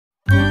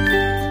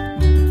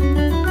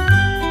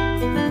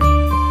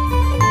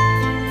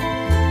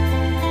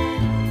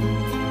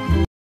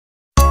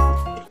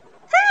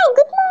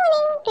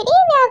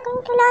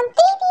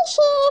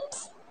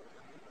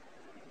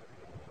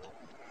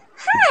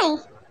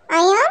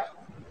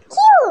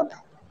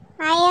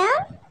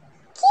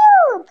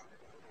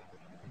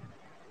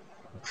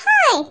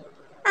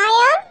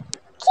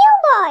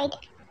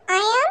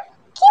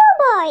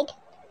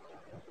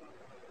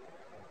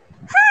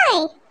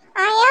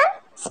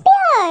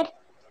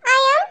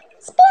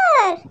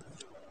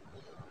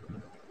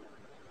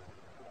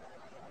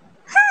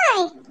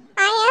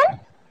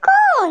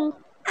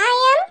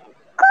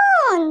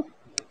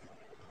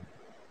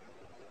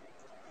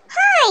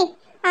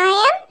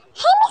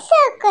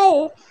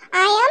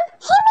I am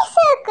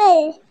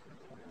hemicircle.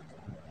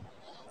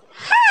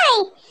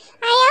 Hi,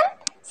 I am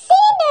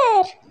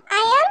cylinder.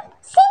 I am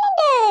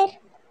cylinder.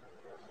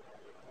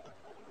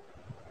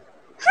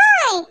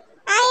 Hi,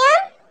 I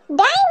am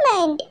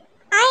diamond.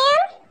 I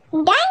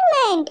am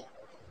diamond.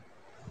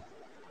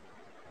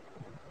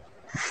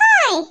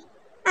 Hi,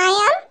 I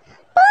am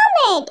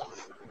pyramid.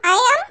 I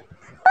am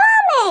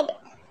pyramid.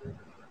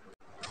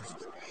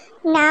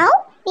 Now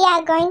we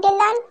are going to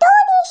learn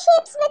 2D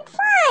shapes with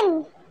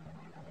fun.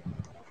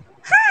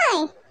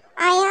 Hi,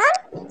 I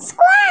am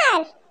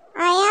square.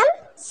 I am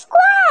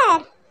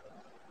square.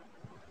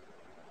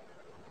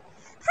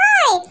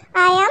 Hi,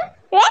 I am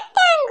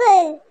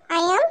rectangle. I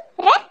am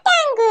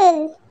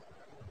rectangle.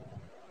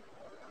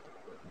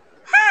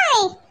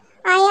 Hi,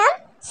 I am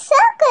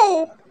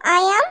circle. I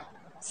am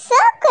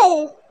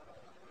circle.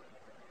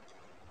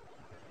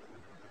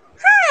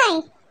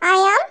 Hi, I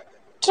am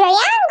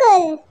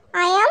triangle.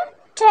 I am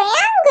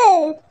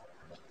triangle.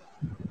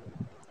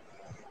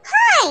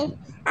 Hi,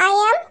 I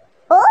am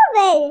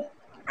oval.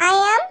 I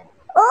am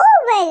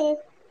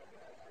oval.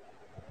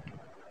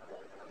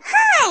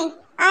 Hi,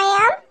 I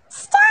am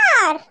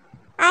star.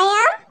 I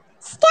am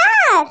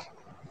star.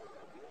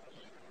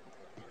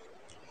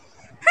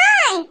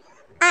 Hi,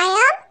 I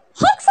am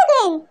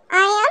hexagon.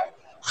 I am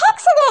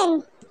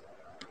hexagon.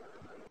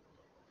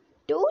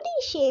 2D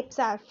shapes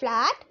are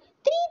flat,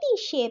 3D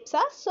shapes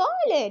are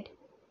solid.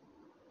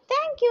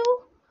 Thank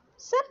you.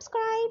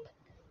 Subscribe.